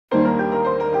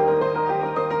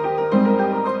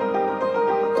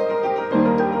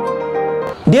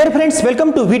Deere friends, welcome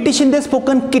to VT Shinde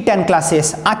spoken kit and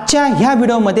classes. आजच्या ह्या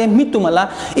व्हिडिओमध्ये मी तुम्हाला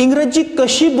इंग्रजी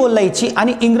कशी बोलायची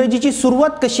आणि इंग्रजीची सुरुवात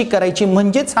कशी करायची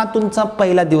म्हणजेच हा तुमचा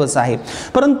पहिला दिवस आहे।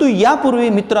 परंतु यापूर्वी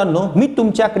मित्रांनो, मी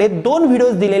तुमच्याकडे दोन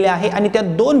व्हिडिओज दिलेले आहे आणि त्या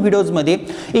दोन व्हिडिओजमध्ये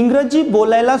इंग्रजी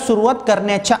बोलायला सुरुवात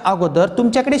करण्याच्या अगोदर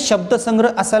तुमच्याकडे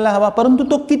शब्दसंग्रह असायला हवा, परंतु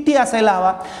तो किती असायला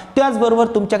हवा,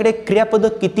 त्याचबरोबर तुमच्याकडे क्रियापद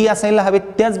किती असायला हवे,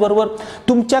 त्याचबरोबर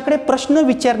तुमच्याकडे प्रश्न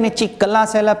विचारण्याची कला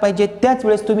असायला पाहिजे। त्याच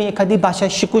वेळेस तुम्ही एखादी भाषा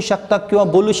शिकू शकता किंवा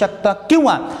बोलू शकता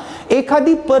किंवा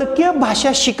एखादी परकीय भाषा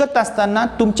शिकत असताना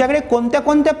तुमच्याकडे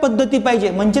कोणत्या पद्धती पाहिजे,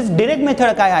 म्हणजे डायरेक्ट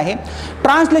मेथड काय आहे,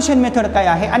 ट्रान्सलेशन मेथड काय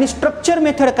आहे आणि स्ट्रक्चर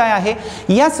मेथड काय आहे,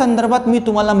 या संदर्भात मी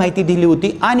तुम्हाला माहिती दिली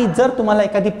होती। आणि जर तुम्हाला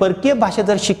एखादी परकीय भाषा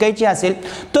जर शिकायची असेल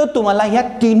तर तुम्हाला या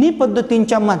तिन्ही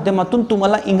पद्धतींच्या माध्यमातून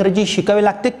तुम्हाला इंग्रजी शिकावे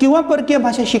लागते किंवा परकीय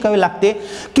भाषा शिकावी लागते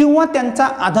किंवा त्यांचा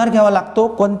आधार घ्यावा लागतो।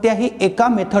 कोणत्याही एका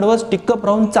मेथडवर स्टिकअप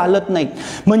राहून चालत नाही,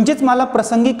 म्हणजेच मला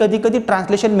प्रसंगी कधी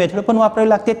ट्रान्सलेशन मेथड पण वापरावी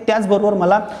लागते, त्याचबरोबर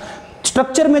मला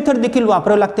स्ट्रक्चर मेथड देखील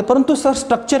वापरावे लागते। परंतु सर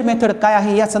स्ट्रक्चर मेथड काय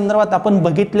आहे या संदर्भात आपण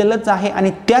बघितलेलंच आहे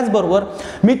आणि त्याचबरोबर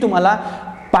मी तुम्हाला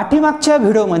पाठीमागच्या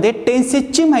व्हिडिओमध्ये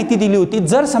टेन्सेसची माहिती दिली होती।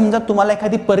 जर समजा तुम्हाला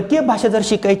एखादी परकीय भाषा जर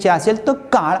शिकायची असेल तर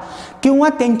काळ किंवा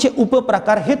त्यांचे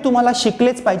उपप्रकार हे तुम्हाला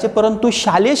शिकलेच पाहिजे, परंतु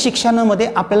शालेय शिक्षणामध्ये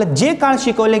आपल्याला जे काळ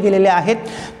शिकवले गेलेले आहेत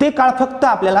ते काळ फक्त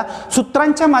आपल्याला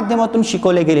सूत्रांच्या माध्यमातून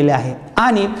शिकवले गेलेले आहे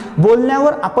आणि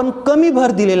बोलण्यावर आपण कमी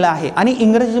भर दिलेला आहे। आणि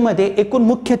इंग्रजीमध्ये एकूण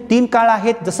मुख्य 3 काळ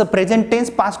आहेत, जसं प्रेझेंट टेन्स,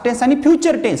 पास्ट टेन्स आणि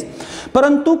फ्युचर टेन्स।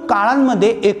 परंतु काळांमध्ये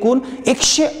एकूण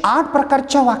 108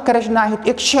 प्रकारच्या वाक्यरचना आहेत।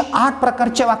 108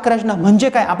 प्रकारच्या वाक्यरचना म्हणजे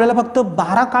काय, आपल्याला फक्त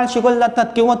 12 काळ शिकवले जातात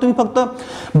किंवा तुम्ही फक्त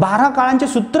 12 काळांचे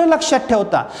सूत्र लक्षात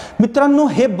ठेवता। मित्रांनो,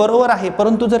 हे बरोबर आहे,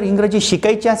 परंतु जर इंग्रजी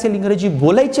शिकायची असेल, इंग्रजी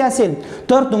बोलायची असेल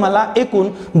तर तुम्हाला एकूण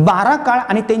 12 काळ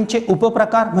आणि त्यांचे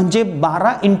उपप्रकार म्हणजे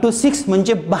 12 × 6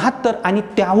 म्हणजे 72 आणि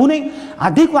त्याहूनही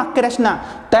अधिक वाक्यरचना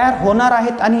तयार होणार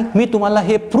आहेत। आणि मी तुम्हाला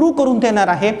हे प्रूव्ह करून देणार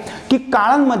आहे की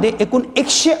काळांमध्ये एकूण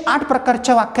 108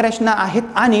 प्रकारच्या वाक्यरचना आहेत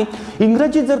आणि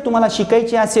इंग्रजी जर तुम्हाला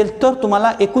शिकायची असेल तर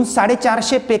तुम्हाला एकूण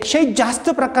 450 पेक्षाही जास्त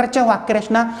प्रकारच्या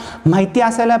वाक्यरचना माहिती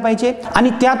असायला पाहिजे आणि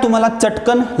त्या तुम्हाला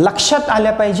चटकन लक्षात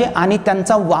आल्या पाहिजे आणि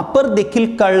त्यांचा वापर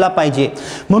देखील कळला पाहिजे।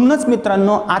 म्हणूनच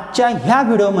मित्रांनो, आजच्या ह्या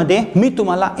व्हिडिओमध्ये मी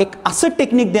तुम्हाला एक असं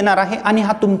टेक्निक देणार आहे आणि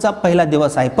हा तुमचा पहिला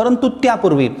दिवस आहे। परंतु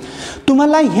त्यापूर्वी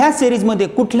तुम्हाला ह्या सिरीजमध्ये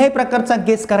कुठल्याही प्रकारचा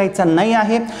गेस करायचा नाही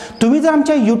आहे। तुम्ही जर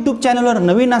आमच्या YouTube चॅनलवर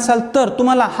नवीन असाल तर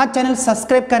तुम्हाला हा चॅनल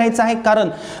सबस्क्राइब करायचा आहे, कारण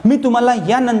मी तुम्हाला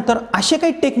यानंतर असे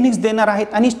काही टेक्निक्स देणार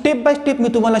आहेत आणि स्टेप बाय स्टेप मी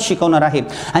तुम्हाला शिकवणार आहे।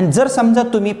 आणि जर समजा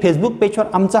तुम्ही फेसबुक पेजवर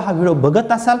आमचा हा व्हिडिओ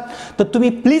बघत असाल तर तुम्ही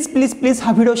प्लीज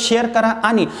हा व्हिडिओ शेअर करा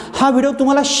आणि हा व्हिडिओ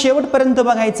तुम्हाला शेवटपर्यंत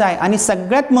बघायचा आहे। आणि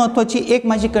सगळ्यात महत्त्वाची एक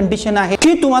माझी कंडिशन आहे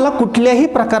की तुम्हाला कुठल्याही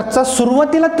प्रकारचा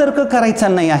सुरुवातीला तर्क करायचा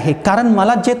नाही आहे, कारण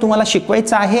मला जे तुम्हाला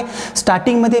शिकवायचं आहे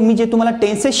स्टार्टिंग मध्ये मी जे तुम्हाला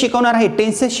टेन्सेस शिकवणार आहे,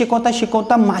 टेन्सेस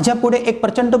शिकवता माझ्या पुढे एक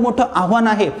प्रचंड मोठं आव्हान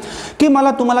आहे की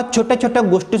मला तुम्हाला छोट्या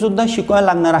गोष्टी सुद्धा शिकवायला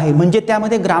लागणार आहे। म्हणजे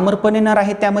त्यामध्ये ग्रामर पण येणार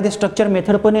आहे, त्यामध्ये स्ट्रक्चर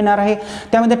मेथड पण येणार आहे,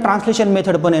 त्यामध्ये ट्रान्सलेशन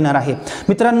मेथड पण येणार आहे।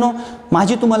 मित्रांनो,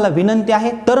 माझी तुम्हाला विनंती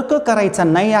आहे, तर्क करायचा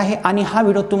नाही आहे आणि हा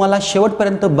व्हिडिओ तुम्हाला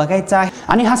शेवटपर्यंत बघायचा आहे।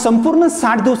 आणि हा संपूर्ण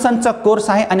 60 दिवसांचा कोर्स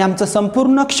आहे आणि आमचं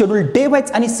संपूर्ण शेड्यूल डे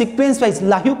वाईज आणि सिक्वेन्स वाईज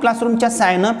लाईव्ह क्लासरूमच्या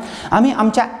सहाय्याने आम्ही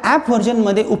आमच्या ॲप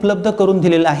व्हर्जनमध्ये उपलब्ध करून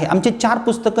दिलेलं आहे। आमचे 4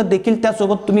 पुस्तकं देखील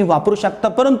त्यासोबत तुम्ही वापरू शकता,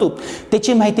 परंतु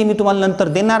त्याची माहिती मी तुम्हाला नंतर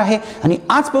देणार आहे। आणि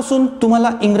आजपासून तुम्हाला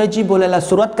इंग्रजी बोलायला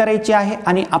सुरुवात करायची आहे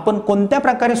आणि आपण कोणत्या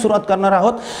प्रकारे सुरुवात करणार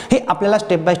आहोत हे आपल्याला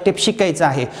स्टेप बाय स्टेप शिकायचं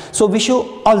आहे। So wish you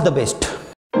all the best.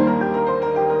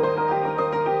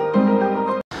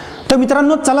 तर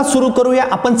मित्रांनो, चला सुरू करूया।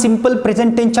 आपण सिंपल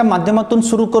प्रेझेंट टेन्सच्या माध्यमातून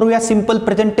सुरू करूया। सिंपल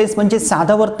प्रेझेंट टेन्स म्हणजे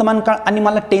साधा वर्तमान काळ आणि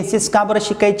मला टेन्सेस का बरं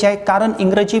शिकायचे आहे, कारण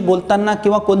इंग्रजी बोलताना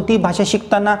किंवा कोणतीही भाषा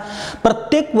शिकताना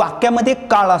प्रत्येक वाक्यामध्ये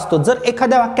काळ असतो। जर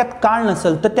एखाद्या वाक्यात काळ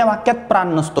नसेल तर त्या वाक्यात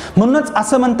प्राण नसतो। म्हणूनच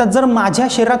असं म्हणतात, जर माझ्या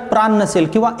शरीरात प्राण नसेल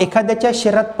किंवा एखाद्याच्या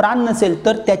शरीरात प्राण नसेल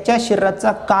तर त्याच्या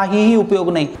शरीराचा काहीही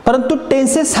उपयोग नाही। परंतु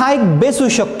टेन्सेस हा एक बेस होऊ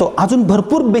शकतो। अजून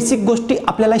भरपूर बेसिक गोष्टी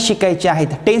आपल्याला शिकायच्या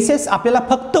आहेत। टेन्सेस आपल्याला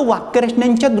फक्त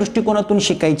वाक्यरचनांच्या दृष्टिकोनातून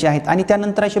शिकायचे आहेत आणि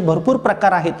त्यानंतर असे भरपूर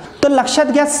प्रकार आहेत। तर लक्षात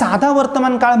घ्या, साधा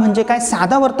वर्तमान काळ म्हणजे काय।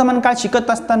 साधा वर्तमान काळ शिकत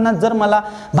असताना जर मला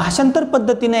भाषांतर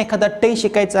पद्धतीने एखादा टेन्स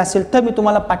शिकायचा असेल तर मी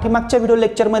तुम्हाला पाठीमागच्या व्हिडिओ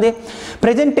लेक्चरमध्ये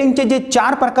प्रेझेंट टेन्सचे जे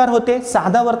 4 प्रकार होते,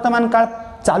 साधा वर्तमान काळ,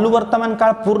 चालू वर्तमान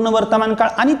काळ, पूर्ण वर्तमान काळ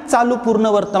आणि चालू पूर्ण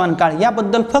वर्तमान काळ,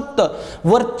 याबद्दल फक्त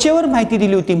वरचेवर माहिती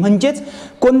दिली होती। म्हणजेच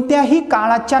कोणत्याही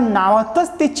काळाच्या नावातच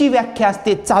त्याची व्याख्या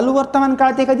असते। चालू वर्तमान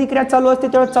काळात एखादी क्रिया चालू असते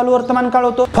तेव्हा चालू वर्तमान काळ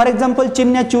होतो। फॉर एक्झाम्पल,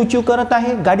 चिमण्या चिवचिव करत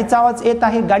आहे, गाडीचा आवाज येत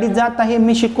आहे, गाडी जात आहे,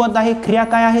 मी शिकवत आहे, क्रिया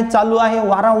काय आहे, चालू आहे,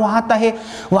 वारा वाहत आहे,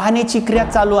 वाहण्याची क्रिया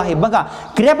चालू आहे। बघा,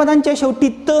 क्रियापदांच्या शेवटी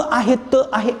त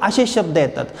आहे असे शब्द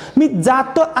येतात। मी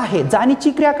जात आहे,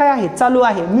 जाण्याची क्रिया काय आहे, चालू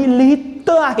आहे। मी लिहित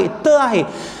त आहे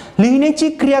लिहिण्याची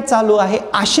क्रिया चालू आहे,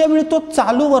 अशा वेळी तो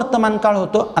चालू वर्तमान काळ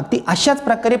होतो। अगदी अशाच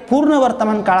प्रकारे पूर्ण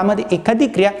वर्तमान काळामध्ये एखादी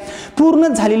क्रिया पूर्ण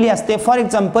झालेली असते। फॉर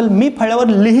एक्झाम्पल, मी फळ्यावर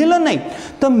लिहिलं नाही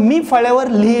तर मी फळ्यावर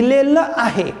लिहिलेलं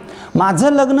आहे,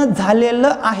 माझं लग्न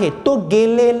झालेलं आहे, तो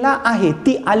गेलेला आहे,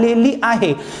 ती आलेली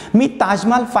आहे, मी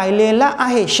ताजमहाल पाहिलेला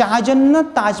आहे, शहाजननं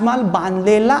ताजमहाल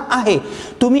बांधलेला आहे।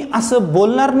 तुम्ही असं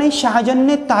बोलणार नाही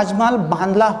शहाजनने ताजमहाल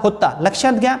बांधला होता।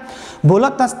 लक्षात घ्या,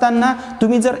 बोलत असताना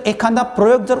तुम्ही जर एखादा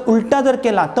प्रयोग जर उलटा जर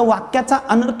केला तर वाक्याचा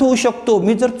अनर्थ होऊ शकतो।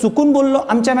 मी जर चुकून बोललो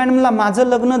आमच्या मॅडमला माझं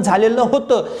लग्न झालेलं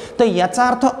होतं तर याचा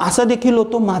अर्थ असं देखील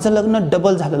होतो माझं लग्न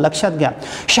डबल झालं। लक्षात घ्या,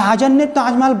 शहाजनने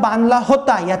ताजमहाल बांधला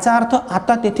होता याचा अर्थ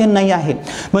आता तेथे नाही आहे,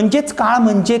 म्हणजेच काळ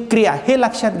म्हणजे क्रिया, हे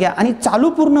लक्षात घ्या। आणि चालू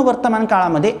पूर्ण वर्तमान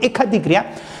काळामध्ये एखादी क्रिया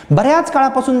बऱ्याच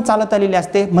काळापासून चालत आलेली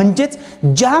असते, म्हणजेच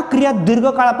ज्या क्रिया दीर्घ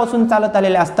काळापासून चालत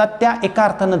आलेल्या असतात त्या एका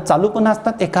अर्थानं चालू पण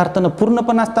असतात, एका अर्थानं पूर्ण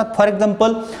पण असतात। फॉर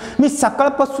एक्झाम्पल, मी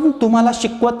सकाळपासून तुम्हाला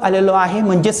शिकवत आलेलो आहे,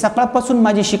 म्हणजे सकाळपासून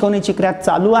माझी शिकवण्याची क्रिया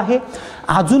चालू आहे,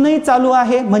 अजूनही चालू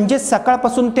आहे, म्हणजे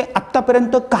सकाळपासून ते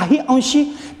आत्तापर्यंत काही अंशी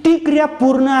ती क्रिया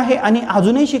पूर्ण आहे आणि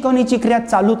अजूनही शिकवण्याची क्रिया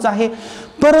चालूच आहे।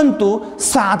 परंतु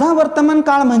साधा वर्तमान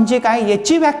काळ म्हणजे काय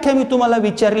याची व्याख्या मी तुम्हाला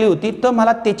विचारली होती, तर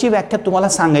मला त्याची व्याख्या तुम्हाला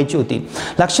सांगायची होती।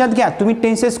 लक्षात घ्या, तुम्ही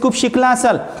टेन्सेस खूप शिकला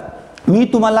असाल, मी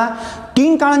तुम्हाला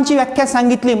 3 काळांची व्याख्या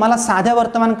सांगितली, मला साध्या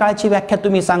वर्तमान काळाची व्याख्या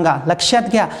तुम्ही सांगा। लक्षात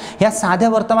घ्या, या साध्या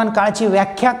वर्तमान काळाची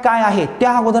व्याख्या काय आहे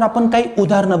त्या अगोदर आपण काही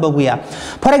उदाहरणं बघूया।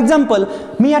 फॉर एक्झाम्पल,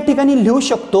 मी या ठिकाणी लिहू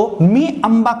शकतो मी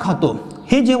आंबा खातो,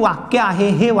 हे जे वाक्य आहे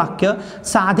हे वाक्य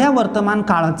साध्या वर्तमान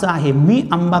काळाचं आहे, मी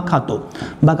आंबा खातो।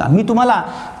 बघा, मी तुम्हाला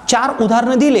 4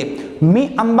 उदाहरणं दिले, मी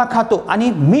आंबा खातो आणि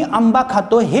मी आंबा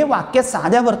खातो हे वाक्य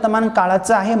साध्या वर्तमान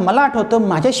काळाचं आहे। मला आठवतं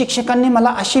माझ्या शिक्षकांनी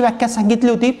मला अशी व्याख्या सांगितली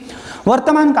होती,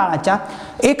 वर्तमान काळाच्या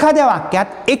एखाद्या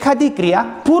वाक्यात एखादी क्रिया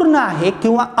पूर्ण आहे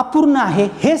किंवा अपूर्ण आहे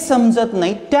हे समजत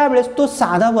नाही त्यावेळेस तो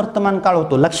साधा वर्तमान काळ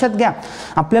होतो। लक्षात घ्या,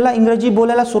 आपल्याला इंग्रजी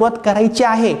बोलायला सुरुवात करायची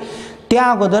आहे त्या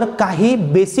अगोदर काही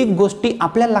बेसिक गोष्टी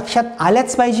आपल्या लक्षात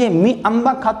आल्याच पाहिजे। मी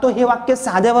आंबा खातो हे वाक्य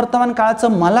साध्या वर्तमान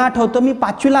काळाचं, मला आठवतं मी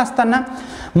 5वीला असताना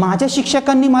माझ्या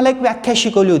शिक्षकांनी मला एक व्याख्या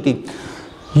शिकवली होती,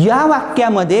 या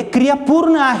वाक्यामध्ये क्रिया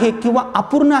पूर्ण आहे किंवा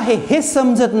अपूर्ण आहे हे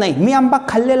समजत नाही। मी आंबा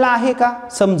खाल्लेला आहे का,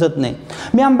 समजत नाही।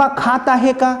 मी आंबा खात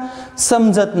आहे का,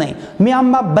 समजत नाही। मी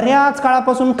आंबा बऱ्याच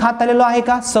काळापासून खात आलेलो आहे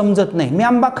का, समजत नाही। मी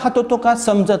आंबा खात होतो का,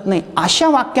 समजत नाही। अशा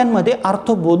वाक्यांमध्ये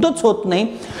अर्थबोधच होत नाही,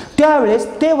 त्यावेळेस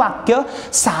ते वाक्य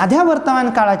साध्या वर्तमान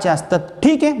काळाचे असतात।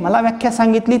 ठीक आहे, मला व्याख्या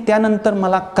सांगितली, त्यानंतर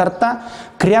मला करता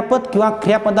क्रियापद किंवा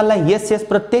क्रियापदाला येस येस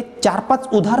प्रत्यय 4-5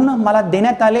 उदाहरणं मला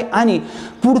देण्यात आले आणि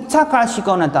पुढचा काळ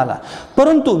शिकवण्यात आला।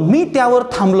 परंतु मी त्यावर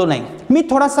थांबलो नाही, मी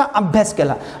थोडासा अभ्यास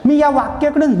केला, मी या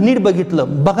वाक्याकडे नीट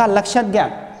बघितलं। बघा, लक्षात घ्या,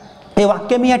 हे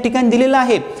वाक्य मी या ठिकाणी दिलेलं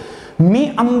आहे, मी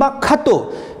आंबा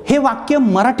खातो हे वाक्य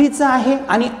मराठीचं आहे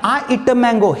आणि आय इट अ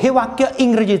मँगो हे वाक्य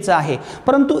इंग्रजीचं आहे।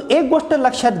 परंतु एक गोष्ट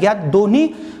लक्षात घ्या, दोन्ही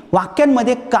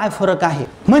वाक्यांमध्ये काय फरक आहे,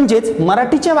 म्हणजेच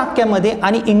मराठीच्या वाक्यामध्ये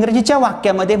आणि इंग्रजीच्या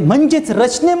वाक्यामध्ये म्हणजेच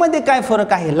रचनेमध्ये काय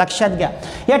फरक आहे लक्षात घ्या।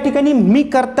 या ठिकाणी मी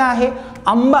करता आहे,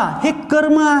 आंबा हे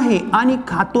कर्म आहे आणि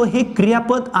खातो हे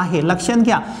क्रियापद आहे। लक्षात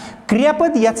घ्या,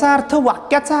 क्रियापद याचा अर्थ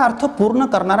वाक्याचा अर्थ पूर्ण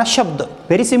करणारा शब्द,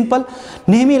 व्हेरी सिंपल,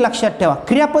 नेहमी लक्षात ठेवा।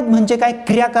 क्रियापद म्हणजे काय,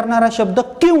 क्रिया करणारा शब्द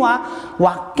किंवा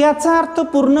वाक्याचा अर्थ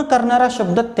पूर्ण करणारा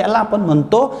शब्द, त्याला आपण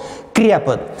म्हणतो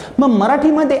क्रियापद। मग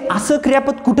मराठीमध्ये असं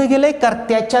क्रियापद कुठे गेलंय,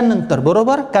 कर्त्याच्या नंतर,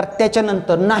 बरोबर, कर्त्याच्या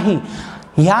नंतर नाही।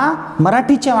 या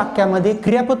मराठीच्या वाक्यामध्ये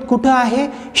क्रियापद कुठं आहे,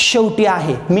 शेवटी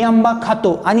आहे। मी आंबा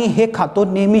खातो आणि हे खातो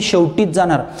नेहमी शेवटीच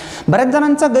जाणार। बऱ्याच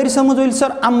जणांचा गैरसमज होईल,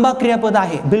 सर आंबा क्रियापद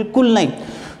आहे, बिलकुल नाही।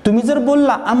 तुम्ही जर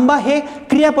बोलला आंबा हे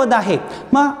क्रियापद आहे,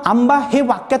 मग आंबा हे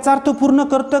वाक्याचा अर्थ पूर्ण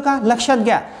करतं का, लक्षात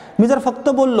घ्या। मी जर फक्त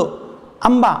बोललो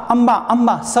आंबा आंबा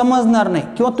आंबा समजणार नाही,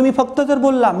 किंवा तुम्ही फक्त जर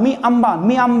बोलला मी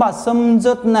आंबा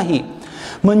समजत नाही,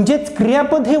 म्हणजेच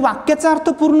क्रियापद हे वाक्याचा अर्थ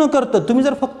पूर्ण करतं। तुम्ही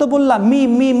जर फक्त बोलला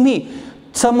मी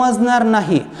समजणार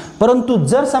नाही। परंतु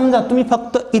जर समजा तुम्ही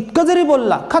फक्त इतकं जरी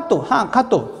बोलला, खातो,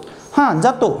 हां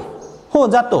जातो,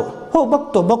 हो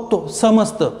बघतो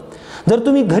समजतं। जर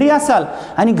तुम्ही घरी असाल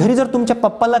आणि घरी जर तुमच्या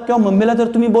पप्पाला किंवा मम्मीला जर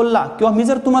तुम्ही बोलला किंवा मी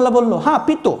जर तुम्हाला बोललो हां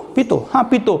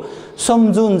पितो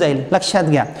समजून जाईल, लक्षात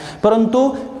घ्या। परंतु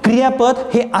क्रियापद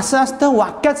हे असं असतं,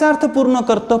 वाक्याचा अर्थ पूर्ण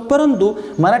करतं। परंतु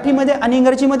मराठीमध्ये आणि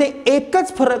इंग्रजीमध्ये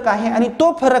एकच फरक आहे आणि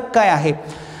तो फरक काय आहे,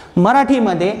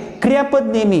 मराठीमध्ये क्रियापद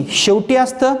नेहमी शेवटी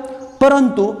असतं,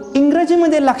 परंतु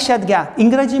इंग्रजीमध्ये लक्षात घ्या,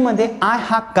 इंग्रजीमध्ये आय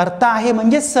हा कर्ता आहे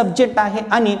म्हणजे सब्जेक्ट आहे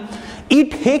आणि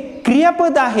इट हे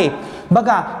क्रियापद आहे।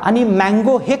 बघा, आणि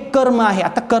मँगो हे कर्म आहे।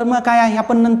 आता कर्म काय आहे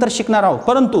आपण नंतर शिकणार आहोत,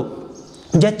 परंतु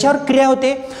ज्याच्यावर क्रिया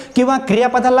होते किंवा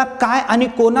क्रियापदाला काय आणि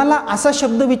कोणाला असा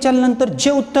शब्द विचारल्यानंतर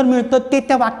जे उत्तर मिळतं ते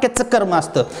त्या वाक्याचं कर्म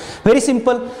असतं. Very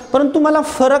simple. परंतु मला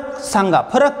फरक सांगा,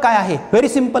 फरक काय आहे? Very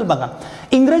simple. बघा,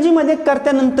 इंग्रजीमध्ये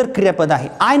कर्त्यानंतर क्रियापद आहे,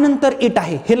 आय नंतर इट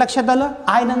आहे, हे लक्षात आलं?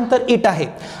 आय नंतर इट आहे,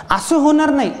 असं होणार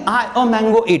नाही आय अ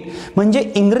मँगो इट.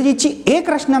 म्हणजे इंग्रजीची एक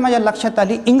रचना माझ्या लक्षात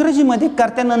आली, इंग्रजीमध्ये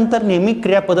कर्त्यानंतर नेहमी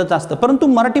क्रियापदच असतं. परंतु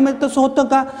मराठीमध्ये तसं होतं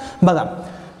का? बघा,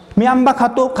 मी आंबा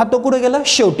खातो, खातो कुठे गेलं?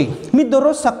 शेवटी. मी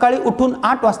दररोज सकाळी उठून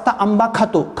 8 वाजता आंबा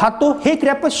खातो, खातो हे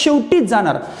क्रियापद शेवटीच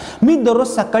जाणार. मी दररोज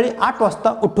सकाळी 8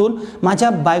 वाजता उठून माझ्या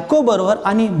बायकोबरोबर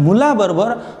आणि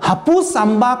मुलाबरोबर हापूस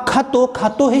आंबा खातो,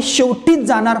 खातो हे शेवटीच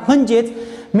जाणार. म्हणजेच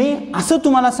मी असं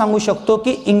तुम्हाला सांगू शकतो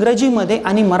की इंग्रजीमध्ये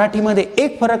आणि मराठीमध्ये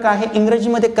एक फरक आहे.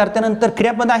 इंग्रजीमध्ये कर्त्यानंतर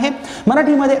क्रियापद आहे,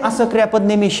 मराठीमध्ये असं क्रियापद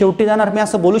नेहमी शेवटी जाणार. मी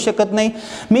असं बोलू शकत नाही,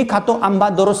 मी खातो आंबा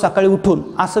दररोज सकाळी उठून,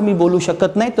 असं मी बोलू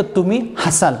शकत नाही. तर तुम्ही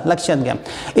हसाल. लक्षात घ्या,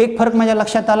 एक फरक माझ्या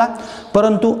लक्षात आला.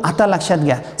 परंतु आता लक्षात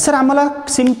घ्या, सर आम्हाला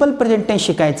सिंपल प्रेझेंट टेन्स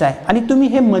शिकायचं आहे आणि तुम्ही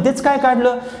हे मध्येच काय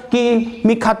काढलं की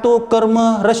मी खातो, कर्म,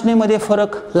 रचनेमध्ये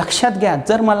फरक. लक्षात घ्या,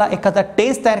 जर मला एखादा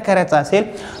टेन्स तयार करायचा असेल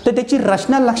तर त्याची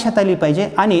रचना लक्षात आली पाहिजे.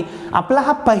 आणि आपला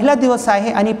हा पहिला दिवस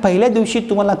आहे आणि पहिल्या दिवशी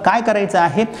तुम्हाला काय करायचं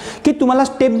आहे की तुम्हाला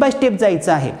स्टेप बाय स्टेप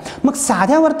जायचं आहे. मग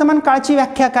साध्या वर्तमान काळाची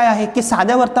व्याख्या काय आहे की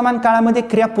साध्या वर्तमान काळामध्ये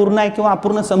क्रिया पूर्ण आहे किंवा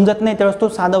अपूर्ण समजत नाही, त्यावेळेस तो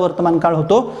साधा वर्तमान काळ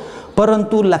होतो.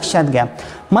 परंतु लक्षात घ्या,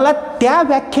 मला त्या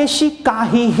व्याख्येशी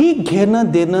काहीही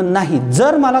घेणं देणं नाही.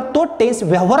 जर मला तो टेन्स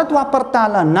व्यवहारात वापरता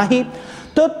आला नाही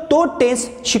तर तो टेन्स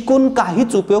शिकून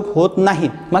काहीच उपयोग होत नाही.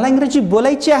 मला इंग्रजी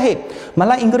बोलायची आहे,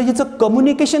 मला इंग्रजीचं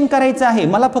कम्युनिकेशन करायचं आहे,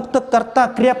 मला फक्त कर्ता,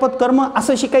 क्रियापद, कर्म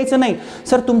असं शिकायचं नाही.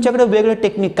 सर तुमच्याकडे वेगळं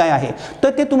टेक्निक काय आहे? तर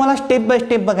ते तुम्हाला स्टेप बाय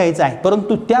स्टेप बघायचं आहे.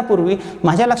 परंतु त्यापूर्वी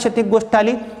माझ्या लक्षात एक गोष्ट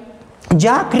आली,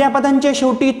 ज्या क्रियापदांच्या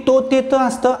शेवटी तो ते त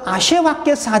असतं असे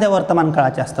वाक्य साध्या वर्तमान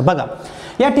काळाचे असतं. बघा,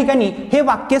 या ठिकाणी हे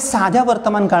वाक्य साध्या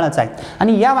वर्तमान काळाचं आहे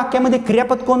आणि या वाक्यामध्ये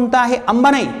क्रियापद कोणतं आहे?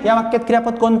 आंबा नाही. या वाक्यात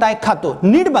क्रियापद कोणतं आहे? खातो.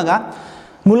 नीट बघा,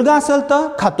 मुलगा असेल तर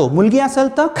खातो, मुलगी असेल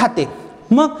तर खाते.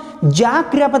 मग ज्या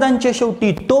क्रियापदांच्या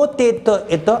शेवटी तो ते त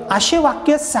येतं असे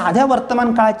वाक्य साध्या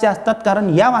वर्तमान काळाचे असतात, कारण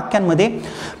या वाक्यांमध्ये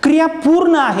क्रिया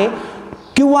पूर्ण आहे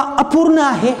किंवा अपूर्ण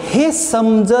आहे हे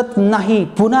समजत नाही.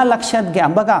 पुन्हा लक्षात घ्या,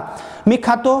 बघा, मी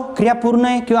खातो, क्रिया पूर्ण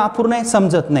आहे किंवा अपूर्ण आहे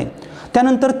समजत नाही.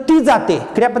 त्यानंतर ती जाते,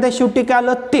 क्रियापदा शेवटी काय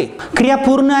आलं? ते. क्रिया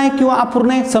पूर्ण आहे किंवा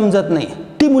अपूर्ण आहे समजत नाही.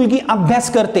 ती मुलगी अभ्यास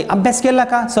करते, अभ्यास केला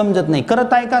का? समजत नाही.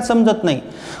 करत आहे का? समजत नाही.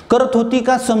 करत होती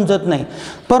का? समजत नाही.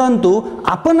 परंतु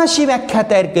आपण अशी व्याख्या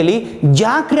तयार केली,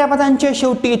 ज्या क्रियापदांच्या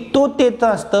शेवटी तो तेत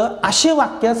असतं असे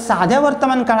वाक्य साध्या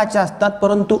वर्तमान काळाचे असतात.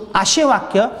 परंतु असे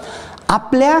वाक्य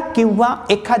आपल्या किंवा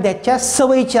एखाद्याच्या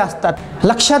सवयीचे असतात.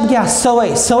 लक्षात घ्या,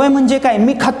 सवय. सवय म्हणजे काय?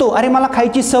 मी खातो, अरे मला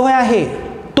खायची सवय आहे.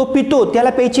 तो पितो, त्याला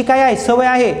प्यायची काय आहे? सवय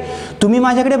आहे. तुम्ही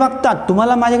माझ्याकडे बघतात,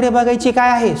 तुम्हाला माझ्याकडे बघायची काय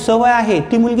आहे? सवय आहे.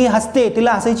 ती मुलगी हसते,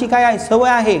 तिला हसायची काय आहे? सवय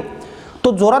आहे.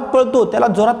 तो जोरात पळतो, त्याला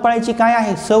जोरात पळायची काय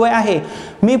आहे? सवय आहे.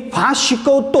 मी फास्ट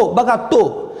शिकवतो, बघा,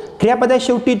 तो क्रियापदा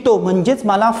शेवटी तो, म्हणजेच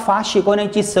मला फास्ट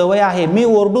शिकवण्याची सवय आहे. मी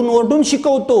ओरडून ओरडून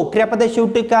शिकवतो, क्रियापदा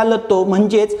शेवटी काय आलं? तो,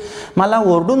 म्हणजेच मला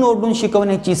ओरडून ओरडून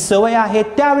शिकवण्याची सवय आहे.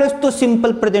 त्यावेळेस तो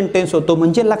सिंपल प्रेझेंट टेन्स होतो.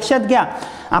 म्हणजे लक्षात घ्या,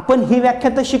 आपण ही व्याख्या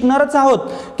तर शिकणारच आहोत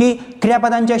की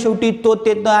क्रियापदांच्या शेवटी तो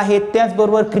ते आहे,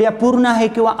 त्याचबरोबर क्रिया पूर्ण आहे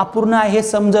किंवा अपूर्ण आहे हे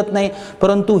समजत नाही.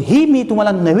 परंतु ही मी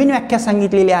तुम्हाला नवीन व्याख्या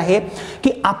सांगितलेली आहे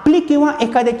की आपली किंवा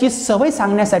एखाद्याची सवय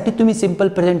सांगण्यासाठी तुम्ही सिंपल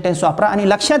प्रेझेंट टेन्स वापरा. आणि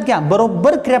लक्षात घ्या,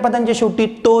 बरोबर क्रियापदांच्या शेवटी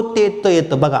तो ते त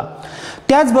येतं. बघा,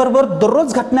 त्याचबरोबर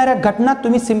दररोज घडणाऱ्या घटना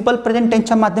तुम्ही सिंपल प्रेझेंट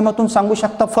टेन्सच्या माध्यमातून सांगू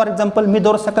शकता. फॉर एक्झाम्पल, मी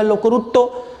दररोज सकाळी लवकर उठतो,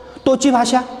 तोची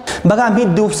भाषा. बघा, मी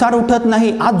दिवसाड उठत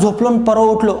नाही, आज झोपलो परवा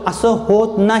उठलो, असं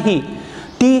होत नाही.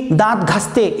 ती दात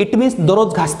घासते, इट मीन्स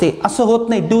दररोज घासते, असं होत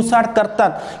नाही. दिवसाड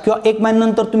करतात किंवा 1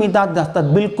 महिन्यानंतर तुम्ही दात घासतात,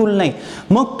 बिलकुल नाही.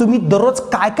 मग तुम्ही दररोज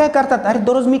काय काय करतात? अरे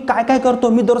दररोज मी काय काय करतो?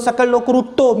 मी दररोज सकाळी लवकर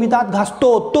उठतो, मी दात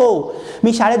घासतो, तो.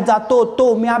 मी शाळेत जातो,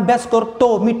 तो. मी अभ्यास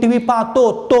करतो, मी टीव्ही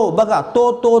पाहतो, तो. बघा,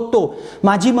 तो.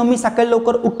 माझी मम्मी सकाळी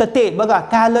लवकर उठते, बघा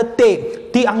काय आलं? ते.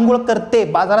 ती आंघोळ करते,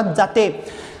 बाजारात जाते,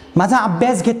 माझा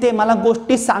अभ्यास घेते, मला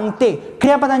गोष्टी सांगते.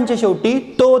 क्रियापदांच्या शेवटी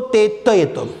तो ते त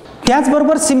येतो.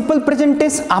 त्याचबरोबर सिंपल प्रेझेंट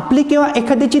टेन्स आपली किंवा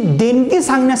एखाद्याची देणगी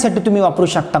सांगण्यासाठी तुम्ही वापरू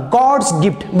शकता. God's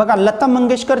gift. बघा, लता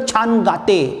मंगेशकर छान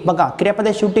गाते, बघा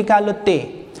क्रियापदा शेवटी काय आलं?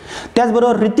 ते.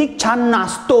 त्याचबरोबर ऋतिक छान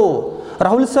नाचतो,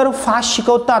 राहुल सर फास्ट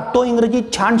शिकवतात, तो इंग्रजी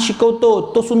छान शिकवतो,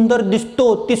 तो सुंदर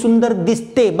दिसतो, ती सुंदर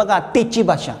दिसते, बघा तेची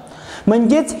भाषा.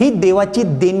 म्हणजेच ही देवाची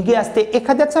देणगी असते.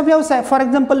 एखाद्याचा व्यवसाय, फॉर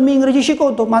एक्झाम्पल मी इंग्रजी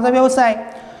शिकवतो, माझा व्यवसाय.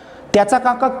 त्याचा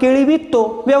काका केळी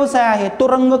विकतो, व्यवसाय आहे. तो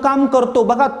रंगकाम करतो,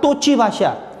 बघा तोची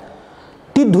भाषा.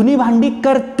 ती धुनी भांडी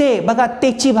करते, बघा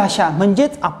तेची भाषा.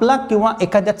 म्हणजेच आपला किंवा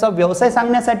एखाद्याचा व्यवसाय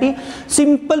सांगण्यासाठी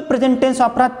सिंपल प्रेझेंट टेन्स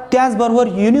वापरा. त्याचबरोबर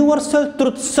युनिव्हर्सल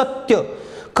ट्रुथ, सत्य,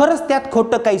 खरंच त्यात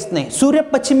खोटं काहीच नाही. सूर्य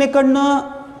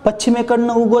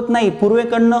पश्चिमेकडनं उगवत नाही,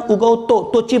 पूर्वेकडनं उगवतो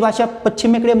तोची भाषा,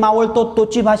 पश्चिमेकडे मावळतो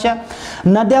तोची भाषा,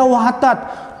 नद्या वाहतात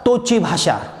तोची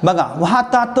भाषा. बघा,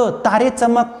 वाहतात, तारे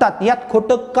चमकतात, यात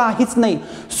खोटं काहीच नाही.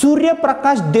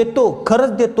 सूर्यप्रकाश देतो,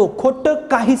 खरंच देतो, खोटं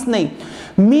काहीच नाही.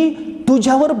 मी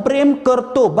तुझ्यावर प्रेम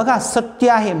करतो, बघा सत्य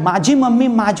आहे. माझी मम्मी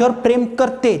माझ्यावर प्रेम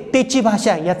करते, त्याची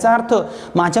भाषा. याचा अर्थ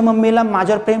माझ्या मम्मीला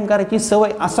माझ्यावर प्रेम करायची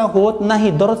सवय असा होत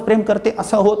नाही, दररोज प्रेम करते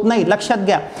असं होत नाही, लक्षात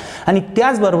घ्या. आणि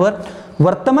त्याचबरोबर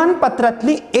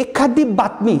वर्तमानपत्रातली एखादी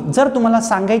बातमी जर तुम्हाला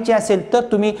सांगायची असेल तर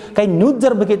तुम्ही काही न्यूज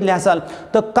जर बघितले असाल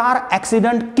तर कार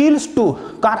ॲक्सिडेंट किल्स 2,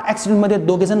 कार ॲक्सिडेंटमध्ये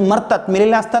दोघे जण मरतात,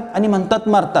 मेलेले असतात आणि म्हणतात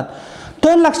मरतात.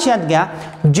 तर लक्षात घ्या,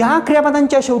 ज्या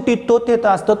क्रियापदांच्या शेवटी तो येत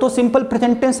असतो तो सिंपल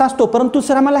प्रेझेंट टेन्स असतो. परंतु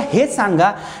सर आम्हाला हे सांगा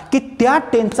की त्या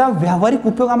टेन्सचा व्यावहारिक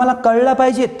उपयोग आम्हाला कळला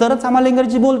पाहिजे, तरच आम्हाला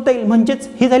इंग्रजी बोलता येईल. म्हणजेच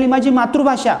ही झाली माझी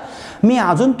मातृभाषा. मी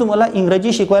अजून तुम्हाला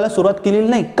इंग्रजी शिकवायला सुरुवात केलेली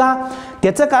नाही का?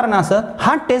 त्याचं कारण असं,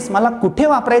 हा टेन्स मला कुठे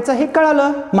वापरायचा हे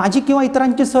कळालं. माझी किंवा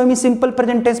इतरांची सवय मी सिंपल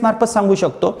प्रेझेंट टेन्स मार्फत सांगू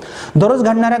शकतो. दररोज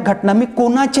घडणाऱ्या घटना मी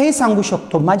कोणाच्याही सांगू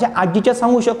शकतो. माझ्या आजीच्या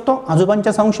सांगू शकतो,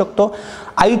 आजोबांच्या सांगू शकतो,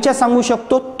 आईच्या सांगू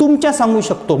शकतो, तुमच्या सांगू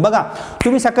शकतो. बघा,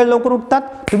 तुम्ही सकाळी लवकर उठतात,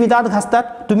 तुम्ही दात घासतात,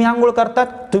 तुम्ही आंघोळ करतात,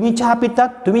 तुम्ही चहा पितात,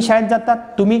 तुम्ही शाळेत जातात,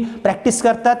 तुम्ही प्रॅक्टिस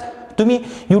करतात, तुम्ही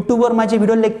यूट्यूबवर माझे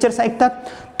व्हिडिओ लेक्चर्स ऐकतात,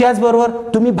 त्याचबरोबर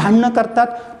तुम्ही भांडणं करतात,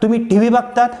 तुम्ही टीव्ही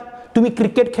बघतात, तुम्ही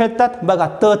क्रिकेट खेळतात. बघा,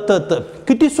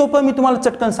 किती सोपं मी तुम्हाला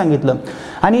चटकन सांगितलं.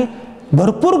 आणि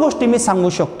भरपूर गोष्टी मी सांगू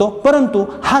शकतो, परंतु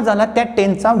हा झाला त्या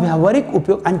टेन्सचा व्यावहारिक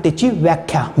उपयोग आणि त्याची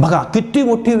व्याख्या. बघा किती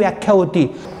मोठी व्याख्या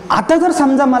होती. आता जर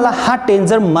समजा मला हा टेन्स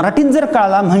जर मराठीत जर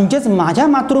कळला, म्हणजेच माझ्या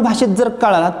मातृभाषेत जर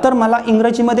कळला, तर मला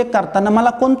इंग्रजीमध्ये करताना मला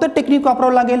कोणतं टेक्निक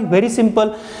वापरावं लागेल? Very simple.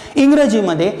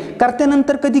 इंग्रजीमध्ये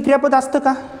कर्त्यानंतर कधी क्रियापद असतं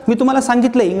का? मी तुम्हाला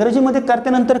सांगितलं, इंग्रजीमध्ये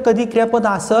कर्त्यानंतर कधी क्रियापद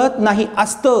असत नाही,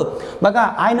 असतं. बघा,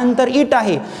 आय नंतर इट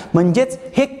आहे, म्हणजेच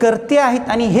हे कर्ते आहेत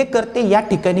आणि हे कर्ते या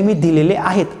ठिकाणी मी दिलेले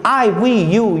आहेत. I, we,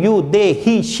 you, they,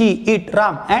 he, she, it,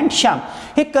 Ram and Shyam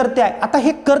हे कर्ते आहे. आता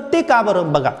हे कर्ते का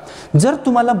बरं? बघा, जर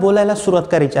तुम्हाला बोलायला सुरुवात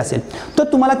करायची असेल तर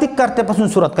तुम्हाला ती कर्त्यापासून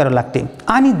सुरुवात करावी लागते.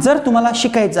 आणि जर तुम्हाला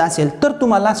शिकायचं असेल तर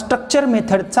तुम्हाला स्ट्रक्चर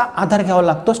मेथडचा आधार घ्यावा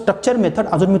लागतो. स्ट्रक्चर मेथड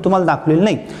अजून मी तुम्हाला दाखवलेली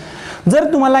नाही.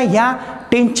 जर तुम्हाला या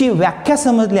टेन्सची व्याख्या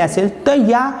समजली असेल तर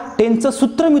या टेन्सचं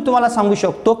सूत्र मी तुम्हाला सांगू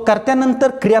शकतो.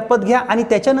 कर्त्यानंतर क्रियापद घ्या आणि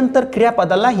त्याच्यानंतर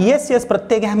क्रियापदाला येस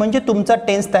प्रत्यय घ्या, म्हणजे तुमचा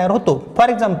टेन्स तयार होतो. फॉर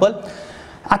एक्झाम्पल,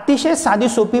 अतिशय साधी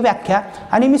सोपी व्याख्या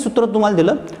आणि मी सूत्र तुम्हाला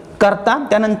दिलं. कर्ता,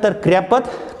 त्यानंतर क्रियापद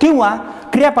किंवा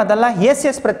क्रियापदाला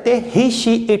yes Pratyaya, he,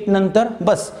 she, it नंतर,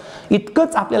 बस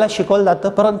इतकंच आपल्याला शिकवलं जातं.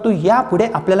 परंतु यापुढे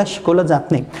आपल्याला शिकवलं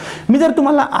जात नाही. मी जर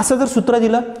तुम्हाला असं जर सूत्र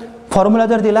दिलं, फॉर्म्युला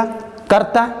जर दिला,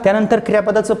 कर्ता, त्यानंतर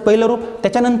क्रियापदाचं पहिलं रूप,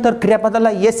 त्याच्यानंतर क्रियापदाला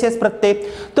येस प्रत्यय,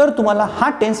 तर तुम्हाला हा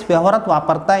टेन्स व्यवहारात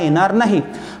वापरता येणार नाही.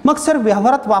 मग सर,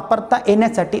 व्यवहारात वापरता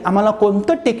येण्यासाठी आम्हाला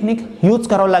कोणतं टेक्निक यूज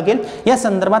करावं लागेल या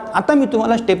संदर्भात आता मी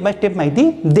तुम्हाला स्टेप बाय स्टेप माहिती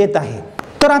देत आहे.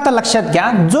 तर आता लक्षात घ्या,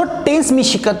 जो टेन्स मी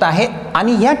शिकत आहे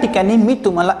आणि या ठिकाणी मी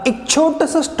तुम्हाला एक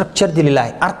छोटंसं स्ट्रक्चर दिलेलं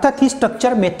आहे. अर्थात ही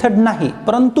स्ट्रक्चर मेथड नाही,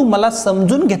 परंतु मला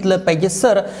समजून घेतलं पाहिजे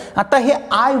सर आता हे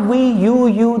I, we,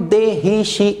 you, they, he,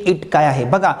 she, it काय आहे.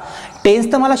 बघा,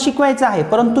 टेन्स तर मला शिकवायचं आहे,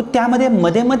 परंतु त्यामध्ये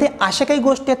मध्ये मध्ये अशा काही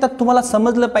गोष्टी येतात तुम्हाला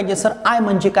समजलं पाहिजे. सर, आय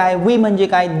म्हणजे काय, वी म्हणजे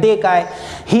काय, दे काय,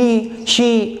 ही,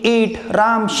 शी, इट,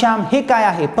 राम, श्याम हे काय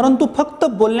आहे. परंतु फक्त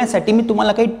बोलण्यासाठी मी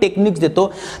तुम्हाला काही टेक्निक्स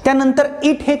देतो. त्यानंतर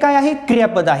इट हे काय आहे?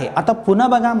 क्रियापद आहे. आता पुन्हा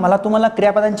बघा, मला तुम्हाला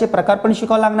क्रियापदांचे प्रकार पण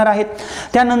शिकावे लागणार आहेत.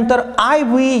 त्यानंतर I,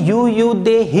 we, you,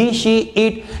 they, he, she,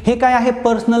 it हे काय आहे?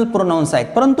 पर्सनल प्रोनाउन्स आहेत.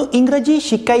 परंतु इंग्रजी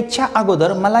शिकायच्या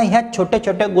अगोदर मला ह्या छोट्या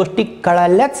छोट्या गोष्टी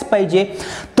कळाल्याच पाहिजे,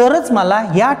 तरच मला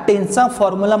या टेन्सचा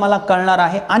फॉर्म्युला मला कळणार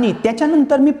आहे आणि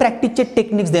त्याच्यानंतर मी प्रॅक्टिसचे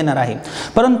टेक्निक्स देणार आहे.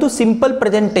 परंतु सिंपल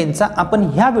प्रेझेंट टेन्सचा आपण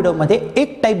ह्या व्हिडिओमध्ये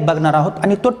एक टाईप बघणार आहोत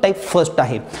आणि तो टाईप फर्स्ट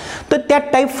आहे. तर त्या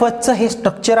टाईप फर्स्टचं हे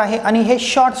स्ट्रक्चर आहे आणि हे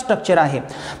शॉर्ट स्ट्रक्चर आहे.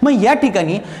 मग या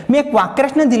ठिकाणी मी एक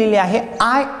वाक्यरचना दिलेली आहे,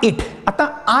 आय इट. आता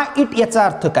आय इट याचा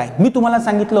अर्थ काय? मी तुम्हाला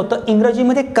सांगितलं होतं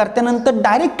इंग्रजीमध्ये कर्त्यानंतर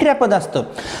डायरेक्ट क्रियापद असतं,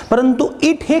 परंतु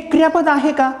इट हे क्रियापद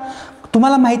आहे का?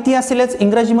 तुम्हाला माहिती असेलच,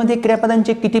 इंग्रजीमध्ये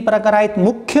क्रियापदांचे किती प्रकार आहेत?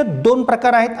 मुख्य 2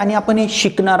 प्रकार आहेत आणि आपण हे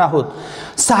शिकणार आहोत.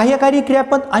 सहाय्यकारी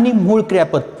क्रियापद आणि मूळ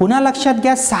क्रियापद. पुन्हा लक्षात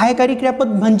घ्या, सहाय्यकारी क्रियापद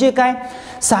म्हणजे काय?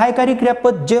 सहाय्यकारी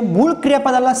क्रियापद जे मूळ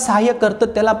क्रियापदाला सहाय्य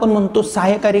करतं त्याला आपण म्हणतो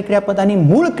सहाय्यकारी क्रियापद. आणि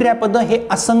मूळ क्रियापद हे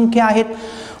असंख्य आहेत.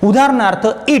 उदाहरणार्थ,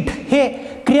 इट हे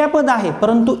क्रियापद आहे,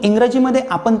 परंतु इंग्रजीमध्ये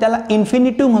आपण त्याला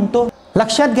इन्फिनिटिव्ह म्हणतो.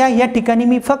 लक्षात घ्या, या ठिकाणी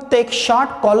मी फक्त एक शॉर्ट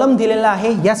कॉलम दिलेला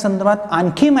आहे. या संदर्भात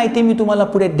आणखी माहिती मी तुम्हाला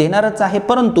पुढे देणारच आहे.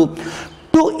 परंतु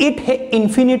टू इट हे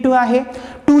इन्फिनिटिव्ह आहे,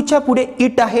 टूच्या पुढे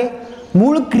इट आहे,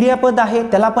 मूळ क्रियापद आहे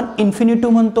त्याला आपण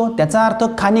इन्फिनिटिव्ह म्हणतो, त्याचा अर्थ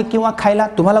खाणे किंवा खायला.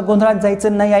 तुम्हाला गोंधळात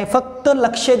जायचं नाही आहे, फक्त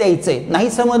लक्ष द्यायचंय, नाही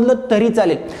समजलं तरी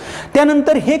चालेल.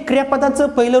 त्यानंतर हे क्रियापदाचं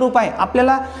पहिलं रूप आहे.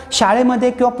 आपल्याला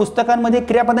शाळेमध्ये किंवा पुस्तकांमध्ये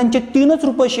क्रियापदांचे 3च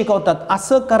रूप शिकवतात,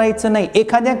 असं करायचं नाही.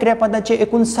 एखाद्या क्रियापदाचे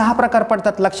एकूण 6 प्रकार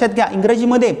पडतात. लक्षात घ्या,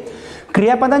 इंग्रजीमध्ये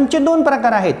क्रियापदांचे 2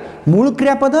 प्रकार आहेत, मूळ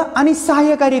क्रियापद आणि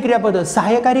सहाय्यकारी क्रियापद.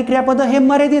 सहाय्यकारी क्रियापद हे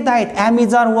मर्यादित आहेत. एम,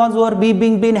 इज, आर, वॉज, वर, बी,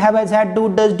 Bing, bin, have, has, had, do,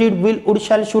 does, did, will, would,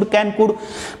 shall, should, can, कुड,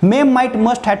 मे, माइट,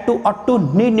 मस्ट, हॅड टू, ऑट to,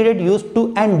 need, needed, use two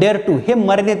and dare to हे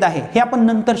मर्यादित आहे. हे आपण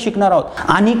नंतर शिकणार आहोत.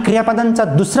 आणि क्रियापदांचा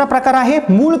दुसरा प्रकार आहे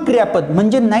मूळ क्रियापद.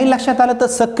 म्हणजे नाही लक्षात आलं तर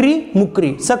सक्री,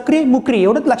 मुक्री. सक्री, मुक्री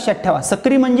एवढंच लक्षात ठेवा.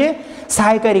 सक्री म्हणजे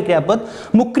सहाय्यकारी क्रियापद,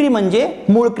 मुक्री म्हणजे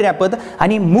मूळ क्रियापद.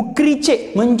 आणि मुक्रीचे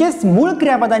म्हणजेच मूळ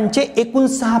क्रियापदांचे एकूण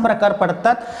 6 प्रकार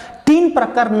पडतात, 3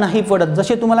 प्रकार नाही पडत.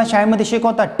 जसे तुम्हाला शाळेमध्ये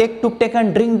शिकवतात take, to,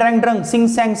 taken, drink, drank, drunk, Singh,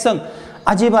 sang, संग,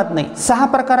 अजिबात नाही. 6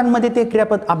 प्रकारांमध्ये ते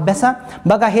क्रियापद अभ्यासा.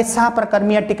 बघा हे 6 प्रकार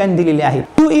मी या ठिकाणी दिलेले आहेत.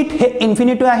 टू इट हे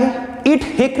इन्फिनिटिव्ह आहे. इट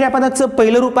हे क्रियापदाचं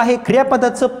पहिलं रूप आहे.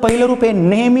 क्रियापदाचं पहिलं रूप हे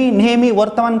नेहमी नेहमी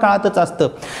वर्तमान काळातच असतं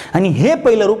आणि हे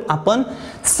पहिलं रूप आपण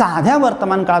साध्या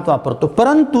वर्तमान काळात वापरतो,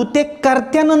 परंतु ते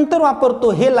कर्त्यानंतर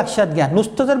वापरतो. हे लक्षात घ्या.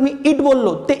 नुसतं जर मी इट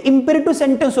बोललो ते इम्पेरेटिव्ह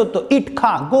सेंटेन्स होतं, इट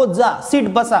खा, गो, जा,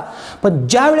 सीट, बसा. पण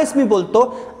ज्या वेळेस मी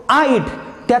बोलतो आय इट,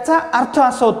 त्याचा अर्थ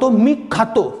असा होतो मी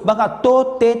खातो. बघा तो,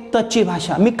 ते, तची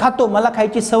भाषा. मी खातो, मला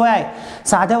खायची सवय आहे.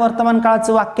 साध्या वर्तमान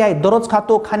काळाचं वाक्य आहे, दररोज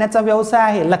खातो, खाण्याचा व्यवसाय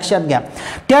आहे. लक्षात घ्या.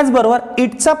 त्याचबरोबर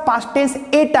इटचा पास्ट टेन्स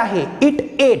एट आहे. It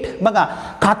at. बघा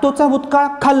खातोचा भूतकाळ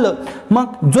खाल्लं.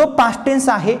 मग जो पास्ट टेन्स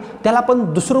आहे त्याला आपण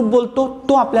दुसरं बोलतो,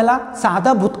 तो आपल्याला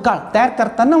साधा भूतकाळ तयार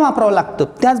करताना वापरावं लागतं.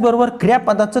 त्याचबरोबर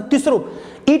क्रियापदाचं तिसरं रूप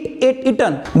इट, एट,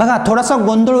 इटन. बघा थोडासा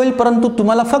गोंधळ होईल, परंतु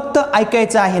तुम्हाला फक्त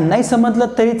ऐकायचं आहे, नाही समजलं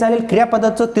तरी चालेल.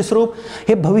 क्रियापदाचं तिसरं रूप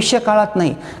हे भविष्य काळात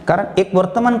नाही, कारण एक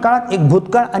वर्तमान काळात, एक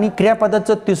भूतकाळ आणि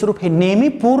क्रियापदाचं तिसरं रूप हे नेहमी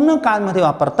पूर्ण काळामध्ये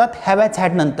वापरतात, हॅव, हॅज,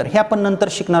 हॅड नंतर. हे आपण नंतर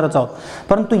शिकणारच आहोत.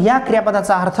 परंतु या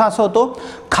क्रियापदाचा अर्थ असा होतो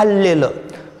खाल्लेलं.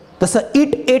 तसं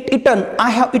it, eight, eaten,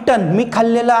 I have eaten, मी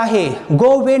खाल्लेलं आहे. गो,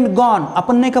 वेंट, गॉन,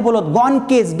 आपण नाही का बोलत गॉन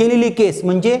केस, गेलेली केस.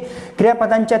 म्हणजे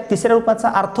क्रियापदांच्या तिसऱ्या रूपाचा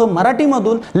अर्थ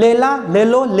मराठीमधून लेला,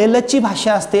 लेलो, लेलची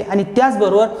भाषा असते. आणि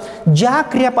त्याचबरोबर ज्या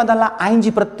क्रियापदाला आयएनजी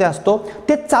प्रत्यय असतो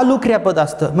ते चालू क्रियापद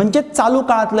असतं, म्हणजे चालू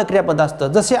काळातलं क्रियापद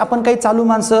असतं. जसे आपण काही चालू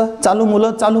माणसं, चालू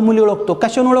मुलं, चालू मुली ओळखतो.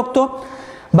 कशाने ओळखतो?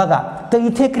 बघा तर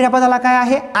इथे क्रियापदाला काय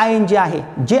आहे? आयएनजी आहे.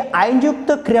 जे आयएनजी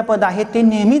युक्त क्रियापद आहे ते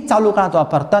नेहमी चालू काळात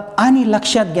वापरतात. आणि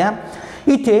लक्षात घ्या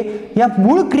इथे या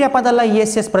मूळ क्रियापदाला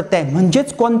एस प्रत्यय आहे,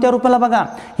 म्हणजेच कोणत्या रूपाला? बघा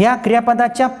या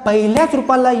क्रियापदाच्या पहिल्याच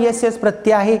रूपाला एस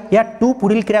प्रत्यय आहे. या टू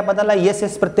पुढील क्रियापदाला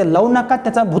एस प्रत्यय लावू नका,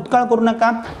 त्याचा भूतकाळ करू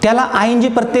नका, त्याला आयएनजी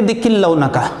प्रत्यय देखील लावू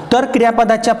नका. तर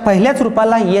क्रियापदाच्या पहिल्याच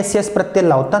रूपाला एस प्रत्यय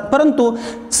लावतात. परंतु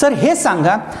सर हे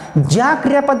सांगा, ज्या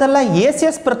क्रियापदाला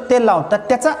एस प्रत्यय लावतात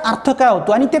त्याचा अर्थ काय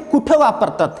होतो आणि ते कुठं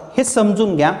वापरतात हे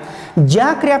समजून घ्या.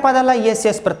 ज्या क्रियापदाला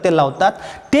एस प्रत्यय लावतात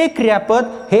ते क्रियापद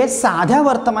हे साध्या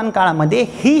वर्तमान काळामध्ये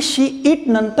ही, शी, इट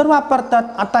नंतर वापरतात.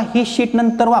 आता ही शीट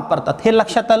नंतर वापरतात, हे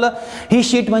लक्षात आलं. ही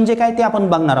शीट म्हणजे काय ते आपण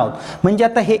बघणार आहोत. म्हणजे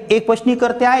आता हे एक वचनी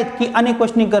करते आहेत की अनेक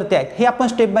वचनी करते आहेत हे आपण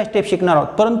स्टेप बाय स्टेप शिकणार आहोत.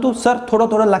 परंतु सर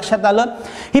थोडं लक्षात आलं,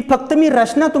 ही फक्त मी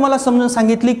रचना तुम्हाला समजून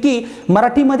सांगितली की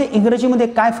मराठीमध्ये इंग्रजीमध्ये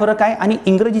काय फरक आहे आणि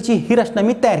इंग्रजीची ही रचना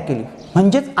मी तयार केली.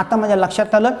 म्हणजेच आता माझ्या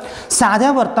लक्षात आलं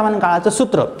साध्या वर्तमान काळाचं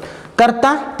सूत्र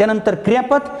करता, त्यानंतर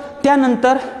क्रियापद,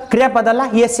 त्यानंतर क्रियापदाला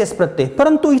एस प्रत्यय.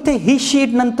 परंतु इथे ही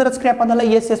शीट नंतरच क्रियापदाला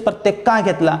एस प्रत्यय का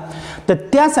घेतला? तर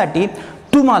त्यासाठी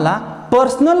तुम्हाला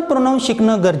पर्सनल प्रोनाउन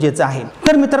शिकणं गरजेचं आहे.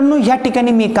 तर मित्रांनो या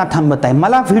ठिकाणी मी का थांबत आहे?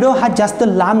 मला व्हिडिओ हा जास्त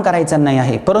लांब करायचा नाही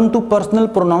आहे, परंतु पर्सनल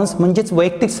प्रोनाउन्स म्हणजेच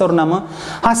वैयक्तिक सर्वनाम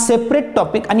हा सेपरेट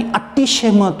टॉपिक आणि अतिशय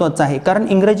महत्त्वाचा आहे. कारण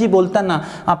इंग्रजी बोलताना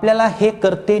आपल्याला हे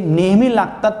करते नेहमी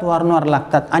लागतात, वारंवार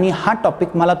लागतात. आणि हा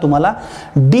टॉपिक मला तुम्हाला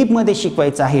डीपमध्ये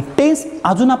शिकवायचा आहे. टेन्स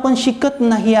अजून आपण शिकत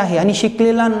नाही आहे आणि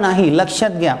शिकलेला नाही,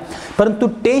 लक्षात घ्या. परंतु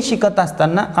टेन्स शिकत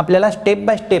असताना आपल्याला स्टेप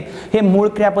बाय स्टेप हे मूळ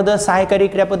क्रियापद, सहाय्यकारी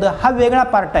क्रियापद हा वेगळा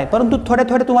पार्ट आहे. परंतु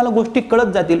थोड्या तुम्हाला गोष्टी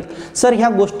कळत जातील. सर ह्या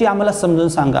गोष्टी आम्हाला समजून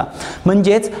सांगा.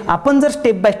 म्हणजेच आपण जर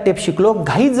स्टेप बाय स्टेप शिकलो,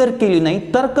 घाई जर केली नाही,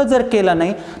 तर्क जर केला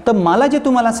नाही, तर मला जे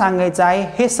तुम्हाला सांगायचं आहे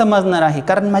हे समजणार आहे.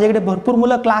 कारण माझ्याकडे भरपूर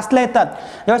मुलं क्लासला येतात,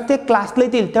 ज्यावेळेस ते क्लासला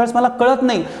येतील त्यावेळेस मला कळत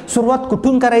नाही सुरुवात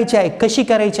कुठून करायची आहे, कशी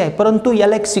करायची आहे. परंतु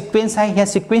याला एक सिक्वेन्स आहे, ह्या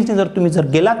सिक्वेन्सने जर तुम्ही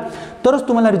गेलात तरच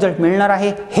तुम्हाला रिझल्ट मिळणार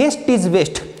आहे. Haste is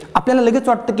waste. आपल्याला लगेच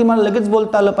वाटतं की मला लगेच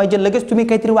बोलता आलं पाहिजे, लगेच तुम्ही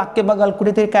काहीतरी वाक्य बघाल,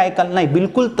 कुठेतरी काय ऐकाल. नाही,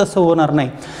 बिलकुल तसं होणार नाही.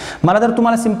 मला जर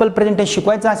तुम्हाला सिंपल प्रेझेंटेशन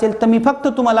शिकवायचं असेल तर मी फक्त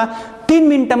तुम्हाला 3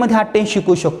 मिनिटांमध्ये हा टेन्स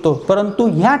शिकू शकतो, परंतु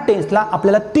ह्या टेन्सला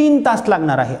आपल्याला 3 तास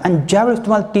लागणार आहे. आणि ज्यावेळेस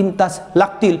तुम्हाला 3 तास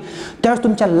लागतील त्यावेळेस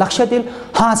तुमच्या लक्षात येईल,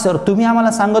 हा सर तुम्ही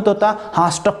आम्हाला सांगत होता हा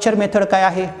स्ट्रक्चर मेथड काय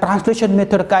आहे, ट्रान्सलेशन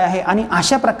मेथड काय आहे, आणि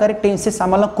अशा प्रकारे टेन्सेस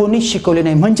आम्हाला कोणीच शिकवले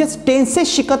नाही. म्हणजेच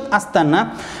टेन्सेस शिकत असताना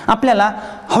आपल्याला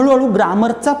हळूहळू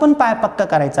ग्रामरचा पण पाय पक्का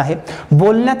करायचा आहे,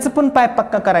 बोलण्याचं पण पाय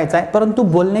पक्का करायचा आहे. परंतु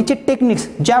बोलण्याचे टेक्निक्स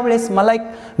ज्यावेळेस मला एक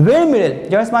वेळ मिळेल,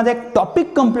 ज्यावेळेस माझा एक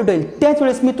टॉपिक कंप्लीट होईल, त्याच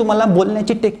वेळेस मी तुम्हाला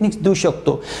बोलण्याचे टेक्निक्स देऊ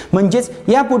शकतो. म्हणजेच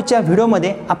या पुढच्या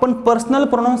व्हिडिओमध्ये आपण पर्सनल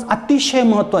प्रोनाउन्स अतिशय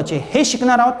महत्त्वाचे हे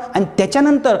शिकणार आहोत. आणि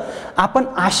त्याच्यानंतर आपण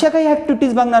अशा काही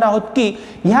ॲक्टिव्हिटीज बघणार आहोत की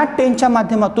ह्या टेन्सच्या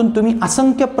माध्यमातून तुम्ही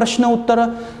असंख्य प्रश्न उत्तर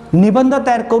निबंध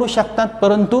तयार करू शकतात.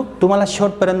 परंतु तुम्हाला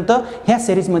शेवटपर्यंत ह्या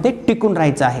सिरीजमध्ये टिकून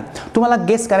राहायचं आहे, तुम्हाला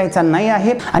गेस करायचा नाही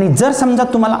आहे. आणि जर समजा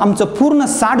तुम्हाला आमचं पूर्ण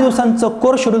 60 दिवसांचं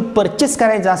कोर्स शेड्यूल परचेस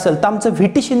करायचं असेल तर आमचं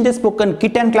VT Shinde spoken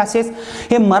kit and classes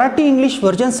हे मराठी इंग्लिश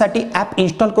व्हर्जनसाठी ॲप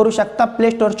इन्स्टॉल करू शकता.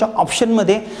 प्ले स्टोअरच्या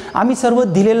ऑप्शनमध्ये आम्ही सर्व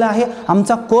दिलेलं आहे.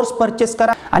 आमचा कोर्स परचेस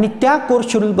करा आणि त्या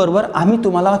कोर्स शेड्यूल बरोबर आम्ही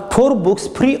तुम्हाला 4 बुक्स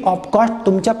फ्री ऑफ कॉस्ट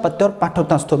तुमच्या पत्त्यावर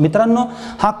पाठवत असतो. मित्रांनो,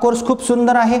 हा कोर्स खूप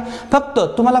सुंदर आहे, फक्त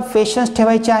तुम्हाला पेशन्स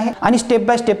ठेवायचे आहे आणि स्टेप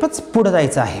बाय स्टेपच पुढे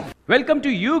जायचं आहे. Welcome to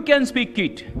you can speak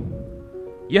kit.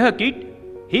 यह किट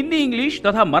हिंदी इंग्लिश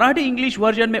तथा मराठी इंग्लिश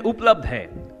वर्जन में उपलब्ध है।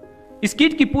 इस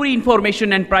किट की पूरी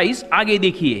इंफॉर्मेशन एंड प्राइस आगे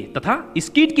देखिए तथा इस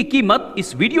किट की कीमत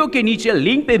इस वीडियो के नीचे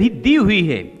लिंक पे भी दी हुई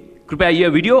है। कृपया यह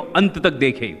वीडियो अंत तक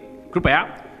देखें। कृपया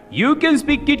यू कैन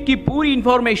स्पीक किट की पूरी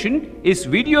इंफॉर्मेशन इस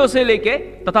वीडियो से लेके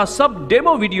तथा सब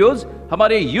डेमो वीडियोस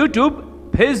हमारे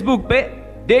यूट्यूब फेसबुक पे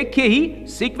देख के ही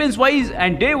sequence wise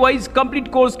end day wise complete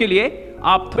course के लिए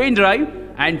आप पेन ड्राइव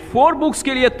एंड 4 बुक्स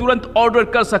के लिए तुरंत ऑर्डर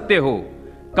कर सकते हो।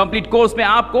 कंप्लीट कोर्स में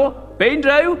आपको पेन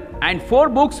ड्राइव एंड 4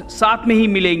 बुक्स साथ में ही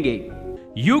मिलेंगे।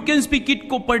 यू कैन स्पीक किट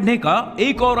को पढ़ने का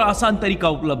एक और आसान तरीका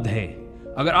उपलब्ध है।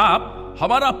 अगर आप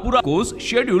हमारा पूरा कोर्स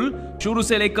शेड्यूल शुरू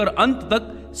से लेकर अंत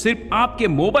तक सिर्फ आपके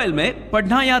मोबाइल में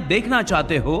पढ़ना या देखना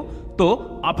चाहते हो तो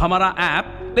आप हमारा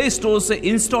ऐप प्ले स्टोर से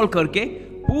इंस्टॉल करके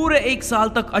पूरे 1 साल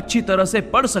तक अच्छी तरह से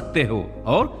पढ़ सकते हो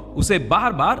और उसे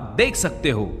बार बार देख सकते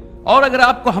हो। और अगर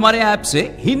आपको हमारे ऐप से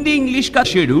हिंदी इंग्लिश का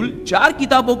शेड्यूल 4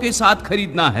 किताबों के साथ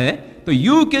खरीदना है तो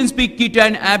you can speak kit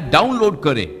end app download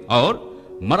करें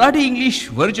और मराठी इंग्लिश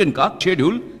वर्जन का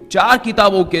शेड्यूल 4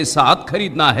 किताबों के साथ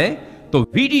खरीदना है तो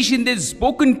VT Shinde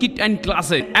spoken kit end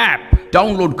classes app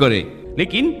download करें।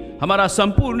 लेकिन हमारा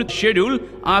संपूर्ण शेड्यूल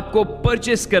आपको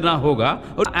परचेस करना होगा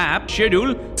और ऐप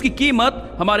शेड्यूल की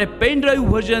कीमत हमारे पेन ड्राइव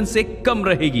वर्जन से कम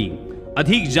रहेगी।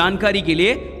 अधिक जानकारी के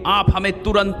लिए आप हमें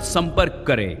तुरंत संपर्क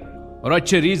करें और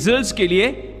अच्छे रिजल्ट्स के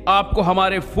लिए आपको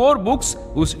हमारे 4 बुक्स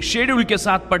उस शेड्यूल के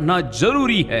साथ पढ़ना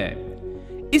जरूरी है।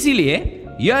 इसीलिए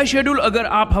यह शेड्यूल अगर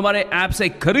आप हमारे ऐप से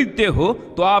खरीदते हो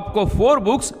तो आपको 4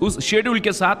 बुक्स उस शेड्यूल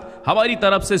के साथ हमारी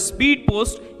तरफ से स्पीड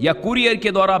पोस्ट या कुरियर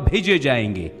के द्वारा भेजे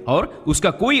जाएंगे और उसका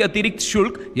कोई अतिरिक्त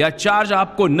शुल्क या चार्ज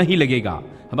आपको नहीं लगेगा।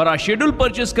 हमारा शेड्यूल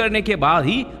परचेस करने के बाद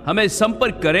ही हमें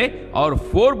संपर्क करें और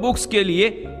 4 बुक्स के लिए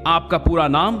आपका पूरा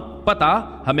नाम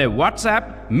पता हमें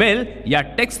व्हाट्सएप, मेल या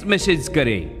टेक्स्ट मैसेज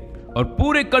करें और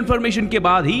पूरे कंफर्मेशन के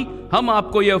बाद ही हम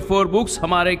आपको यह 4 बुक्स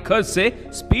हमारे खर्च से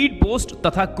स्पीड पोस्ट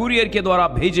तथा कुरियर के द्वारा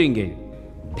भेजेंगे।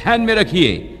 ध्यान में रखिए,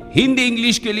 हिंदी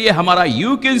इंग्लिश के लिए हमारा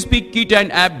you can speak kit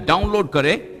end app download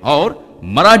करें और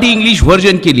मराठी इंग्लिश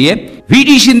वर्जन के लिए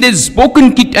VT Shinde spoken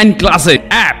kit end classes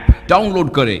app download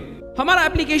करें। हमारा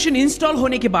एप्लीकेशन इंस्टॉल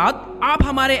होने के बाद आप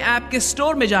हमारे ऐप के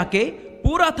स्टोर में जाके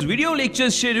पूरा वीडियो लेक्चर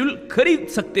शेड्यूल खरीद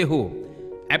सकते हो।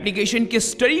 एप्लीकेशन के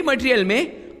स्टडी मटेरियल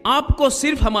में आपको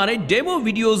सिर्फ हमारे डेमो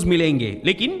वीडियोस मिलेंगे,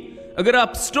 लेकिन अगर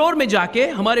आप स्टोर में जाके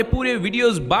हमारे पूरे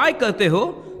वीडियोस बाय करते हो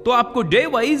तो आपको day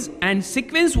wise end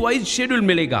sequence wise schedule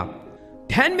मिलेगा।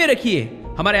 ध्यान में रखिए,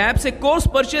 हमारे ऐप से कोर्स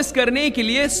परचेस करने के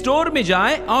लिए स्टोर में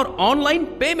जाएं और ऑनलाइन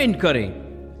पेमेंट करें।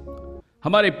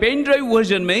 हमारे पेन ड्राइव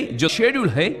वर्जन में जो शेड्यूल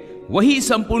है वही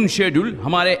संपूर्ण शेड्यूल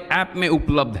हमारे ऐप में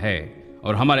उपलब्ध है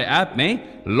और हमारे ऐप में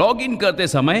लॉगिन करते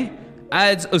समय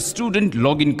एज अ स्टूडेंट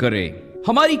लॉगिन करें।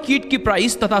 हमारी किट की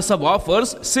प्राइस तथा सब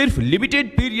ऑफर्स सिर्फ लिमिटेड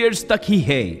पीरियड्स तक ही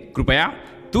है। कृपया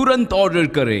तुरंत ऑर्डर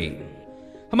करें।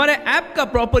 हमारे ऐप का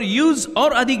प्रॉपर यूज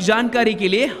और अधिक जानकारी के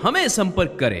लिए हमें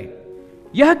संपर्क करें।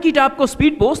 यह किट आपको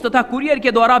स्पीड पोस्ट तथा कुरियर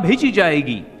के द्वारा भेजी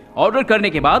जाएगी। ऑर्डर करने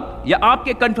के बाद या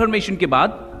आपके कंफर्मेशन के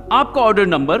बाद आपका ऑर्डर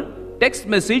नंबर, टेक्स्ट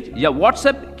मैसेज या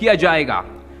व्हाट्सएप किया जाएगा।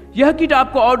 यह किट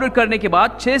आपको ऑर्डर करने के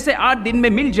बाद 6 से 8 दिन में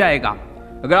मिल जाएगा।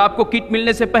 अगर आपको किट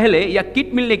मिलने से पहले या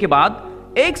किट मिलने के बाद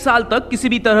 1 साल तक किसी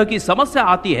भी तरह की समस्या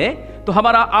आती है तो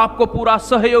हमारा आपको पूरा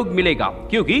सहयोग मिलेगा,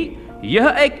 क्योंकि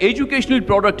यह एक एजुकेशनल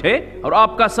प्रोडक्ट है और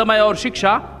आपका समय और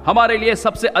शिक्षा हमारे लिए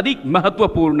सबसे अधिक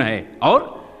महत्वपूर्ण है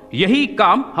और यही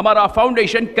काम हमारा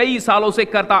फाउंडेशन कई सालों से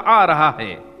करता आ रहा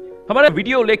है। हमारे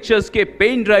वीडियो लेक्चर्स के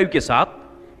पेन ड्राइव के साथ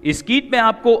इस किट में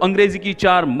आपको अंग्रेजी की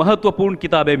 4 महत्वपूर्ण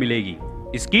किताबें मिलेगी।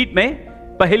 इस किट में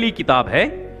पहली किताब है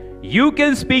you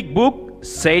can speak book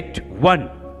set 1।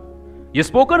 यह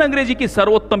स्पोकन अंग्रेजी की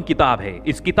सर्वोत्तम किताब है।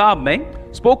 इस किताब में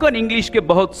स्पोकन इंग्लिश के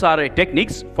बहुत सारे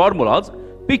techniques, formulas,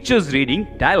 pictures reading,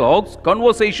 dialogues,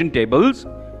 conversation tables,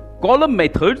 column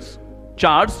methods,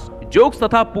 charts, jokes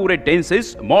तथा पूरे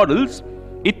टेंसेस, मॉडल्स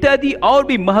इत्यादि और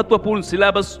भी महत्वपूर्ण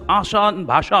सिलेबस आसान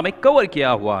भाषा में कवर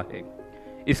किया हुआ है।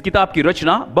 इस किताब की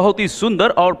रचना बहुत ही सुंदर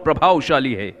और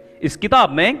प्रभावशाली है। इस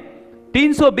किताब में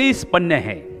 320 पन्ने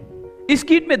हैं। इस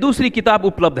किट में दूसरी किताब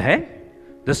उपलब्ध है,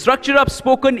 the structure of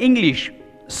spoken English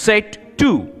set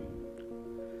 2।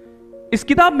 इस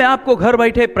किताब में आपको घर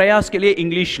बैठे प्रयास के लिए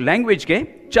इंग्लिश लैंग्वेज के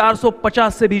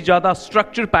 450 से भी ज्यादा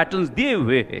स्ट्रक्चर पैटर्न्स दिए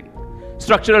हुए हैं।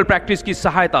 स्ट्रक्चरल प्रैक्टिस की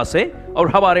सहायता से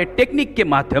और हमारे टेक्निक के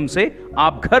माध्यम से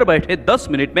आप घर बैठे 10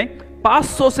 मिनट में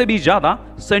 500 से भी ज्यादा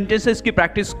सेंटेंसेस की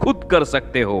प्रैक्टिस खुद कर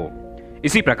सकते हो।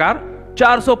 इसी प्रकार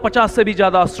 450 से भी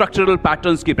ज्यादा स्ट्रक्चरल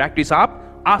पैटर्न्स की प्रैक्टिस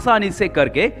आप आसानी से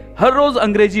करके हर रोज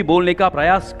अंग्रेजी बोलने का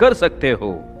प्रयास कर सकते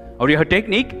हो। और यह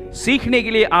टेक्निक सीखने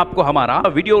के लिए आपको हमारा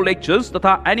वीडियो लेक्चर्स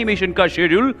तथा एनिमेशन का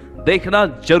शेड्यूल देखना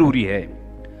जरूरी है।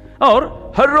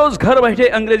 और हर रोज घर बैठे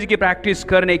अंग्रेजी की प्रैक्टिस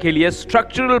करने के लिए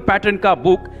स्ट्रक्चरल पैटर्न का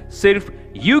बुक सिर्फ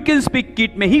यू कैन स्पीक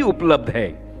किट में ही उपलब्ध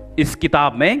है। इस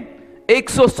किताब में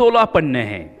 116 पन्ने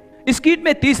हैं। इस किट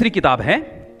में तीसरी किताब है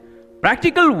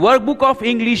practical workbook of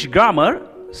English grammar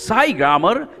Sai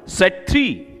grammar set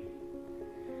 3।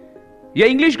 यह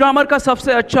इंग्लिश ग्रामर का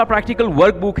सबसे अच्छा प्रैक्टिकल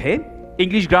वर्कबुक है।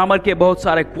 इंग्लिश ग्रामर के बहुत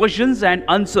सारे क्वेश्चंस एंड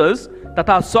आंसर्स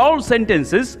तथा सॉल्व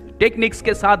सेंटेंसेस टेक्निक्स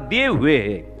के साथ दिए हुए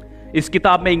हैं। इस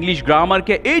किताब में English grammar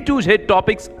K A to Z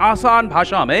topics आसान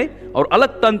भाषा में और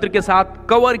अलग तंत्र के साथ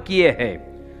कवर किए हैं।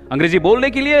 अंग्रेजी बोलने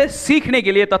के लिए, सीखने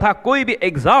के लिए तथा कोई भी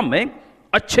एग्जाम में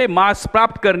अच्छे मार्क्स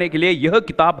प्राप्त करने के लिए यह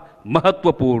किताब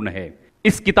महत्वपूर्ण है।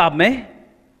 इस किताब में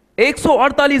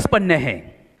 148 पन्ने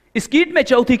हैं। इस किट में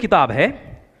चौथी किताब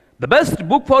है the best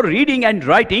book for reading end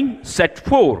writing set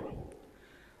 4।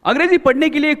 अंग्रेजी पढ़ने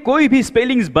के लिए, कोई भी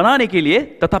स्पेलिंग्स बनाने के लिए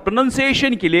तथा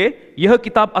प्रोनाउंसिएशन के लिए यह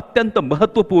किताब अत्यंत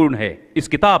महत्वपूर्ण है। इस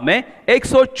किताब में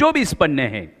 124 पन्ने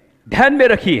हैं। ध्यान में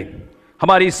रखिए,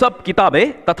 हमारी सब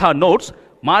किताबें तथा नोट्स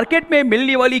मार्केट में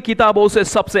मिलने वाली किताबों से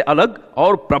सबसे अलग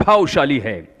और प्रभावशाली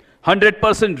है।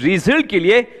 100% रिजल्ट के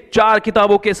लिए 4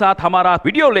 किताबों के साथ हमारा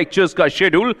वीडियो लेक्चर्स का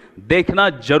शेड्यूल देखना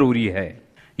जरूरी है।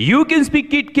 यू कैन स्पीक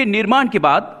किट के निर्माण के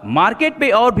बाद मार्केट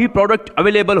में और भी प्रोडक्ट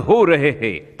अवेलेबल हो रहे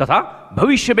हैं तथा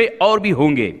भविष्य में और भी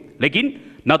होंगे, लेकिन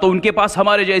ना तो उनके पास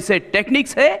हमारे जैसे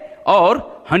टेक्निक्स है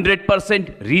और 100%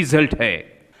 रिजल्ट है।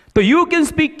 तो यू कैन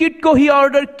स्पीक किट को ही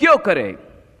ऑर्डर क्यों करें?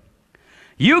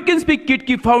 यू कैन स्पीक किट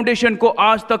की फाउंडेशन को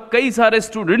आज तक कई सारे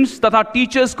स्टूडेंट्स तथा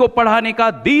टीचर्स को पढ़ाने का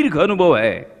दीर्घ अनुभव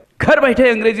है। घर बैठे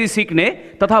अंग्रेजी सीखने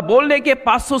तथा बोलने के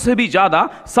 500 से भी ज्यादा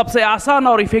सबसे आसान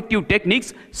और इफेक्टिव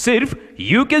टेक्निक्स सिर्फ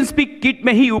यू कैन स्पीक किट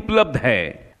में ही उपलब्ध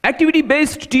है। Activity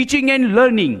based teaching end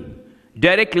learning,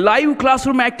 direct live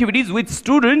classroom activities विद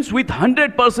स्टूडेंट्स विद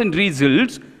 100%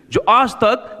 रिजल्ट्स, जो आज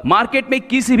तक मार्केट में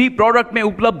किसी भी प्रोडक्ट में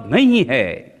उपलब्ध नहीं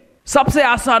है। सबसे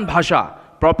आसान भाषा,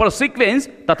 प्रॉपर सीक्वेंस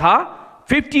तथा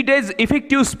 50 days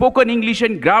effective spoken English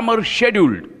end grammar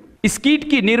scheduled. इस किट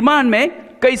के निर्माण में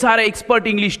कई सारे एक्सपर्ट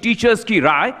इंग्लिश टीचर्स की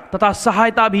राय तथा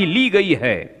सहायता भी ली गई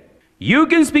है। You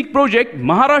can speak project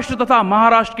Maharashtra तथा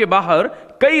महाराष्ट्र के बाहर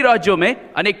कई राज्यों में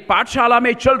अनेक पाठशाला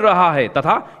में चल रहा है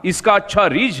तथा इसका अच्छा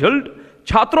रिजल्ट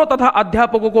छात्रों तथा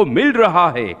अध्यापकों को मिल रहा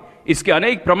है। इसके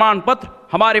अनेक प्रमाण पत्र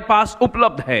हमारे पास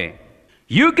उपलब्ध है।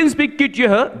 यू कैन स्पीक किट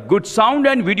यह good sound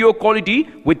end video quality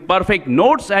विद perfect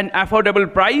notes end affordable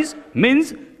price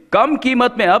means कम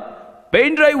कीमत में अब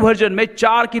पेन ड्राइव वर्जन में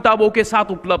 4 किताबों के साथ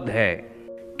उपलब्ध है।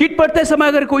 किट पढ़ते समय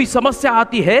अगर कोई समस्या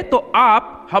आती है तो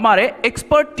आप हमारे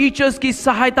एक्सपर्ट टीचर्स की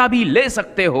सहायता भी ले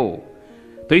सकते हो।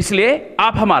 तो इसलिए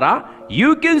आप हमारा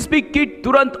यू कैन स्पीक किट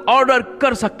तुरंत ऑर्डर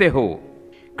कर सकते हो।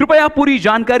 कृपया पूरी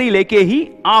जानकारी लेके ही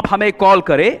आप हमें कॉल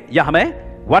करें या हमें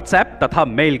व्हाट्सएप तथा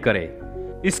मेल करें।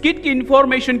 इस किट की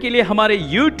इंफॉर्मेशन के लिए हमारे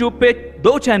YouTube पे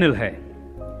 2 चैनल है।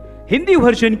 हिंदी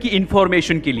वर्जन की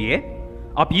इंफॉर्मेशन के लिए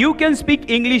आप you can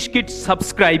speak English kit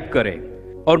subscribe करें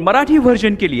और मराठी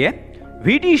वर्जन के लिए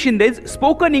VT Shinde's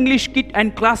spoken English kit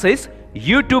end classes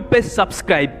YouTube पे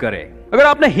सब्सक्राइब करें। अगर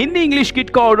आपने हिंदी इंग्लिश किट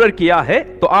का ऑर्डर किया है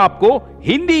तो आपको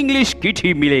हिंदी इंग्लिश किट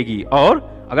ही मिलेगी,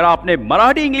 और अगर आपने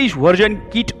Marathi English version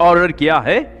kit order KIA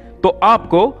है तो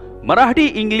आपको मराठी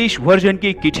इंग्लिश वर्जन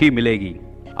की किट ही मिलेगी।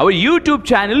 Our YouTube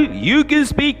channel You Can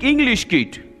Speak English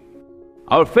Kit,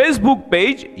 our Facebook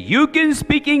page You Can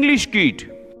Speak English Kit,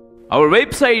 our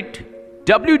website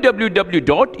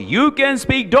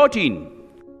www.youcanspeak.in.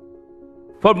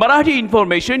 For Marathi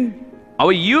information,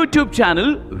 our YouTube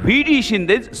channel VD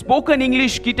Shinde's Spoken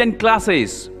English Kit and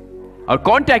Classes. Our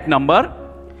contact number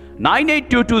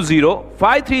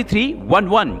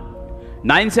 98220-53311,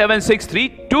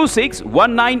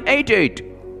 9763261988,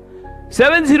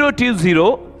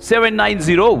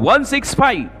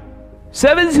 7020-790-165,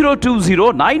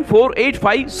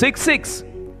 7020-948566.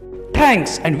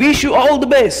 Thanks and wish you all the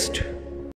best.